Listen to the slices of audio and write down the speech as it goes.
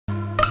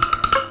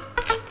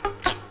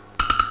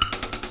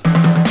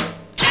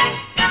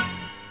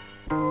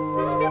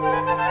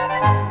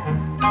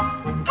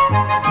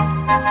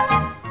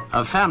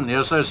A family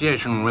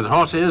association with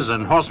horses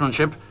and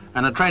horsemanship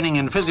and a training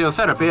in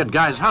physiotherapy at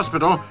Guy's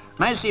Hospital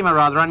may seem a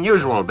rather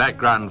unusual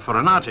background for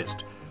an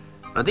artist.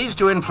 But these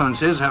two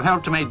influences have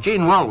helped to make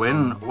Jean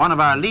Walwyn one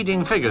of our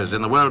leading figures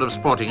in the world of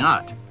sporting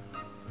art.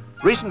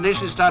 Recently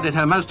she started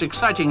her most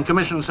exciting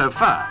commission so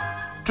far,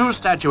 2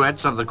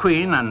 statuettes of the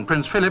Queen and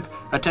Prince Philip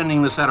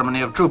attending the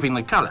ceremony of trooping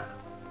the colour.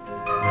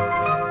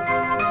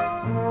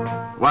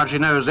 While she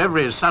knows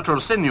every subtle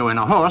sinew in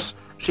a horse,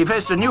 she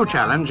faced a new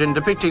challenge in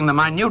depicting the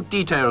minute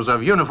details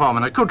of uniform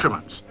and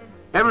accoutrements.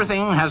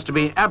 Everything has to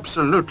be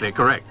absolutely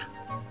correct.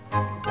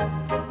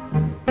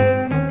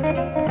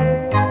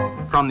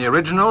 From the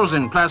originals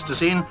in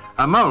plasticine,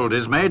 a mould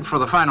is made for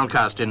the final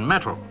cast in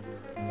metal.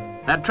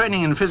 That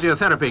training in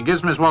physiotherapy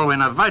gives Miss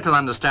Walwyn a vital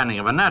understanding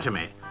of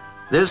anatomy.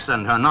 This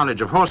and her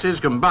knowledge of horses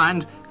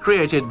combined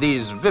created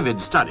these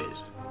vivid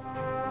studies.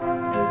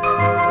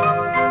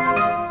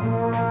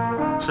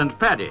 St.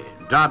 Paddy,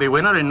 Derby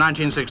winner in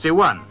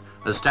 1961,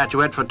 a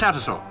statuette for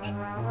Tattersall's.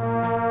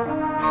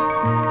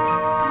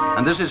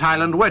 And this is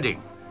Highland Wedding.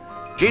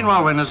 Jean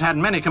Walwyn has had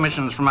many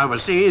commissions from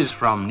overseas,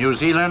 from New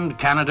Zealand,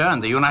 Canada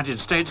and the United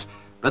States,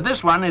 but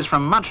this one is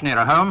from much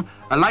nearer home,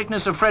 a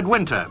likeness of Fred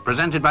Winter,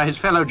 presented by his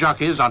fellow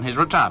jockeys on his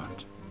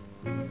retirement.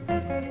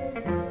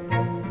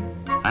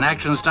 An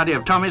action study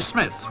of Tommy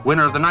Smith,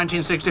 winner of the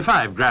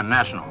 1965 Grand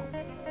National.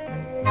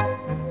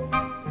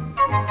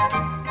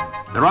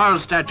 The royal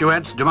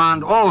statuettes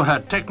demand all her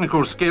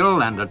technical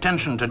skill and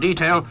attention to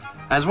detail,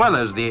 as well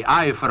as the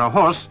eye for a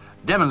horse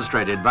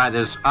demonstrated by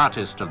this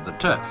artist of the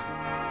turf.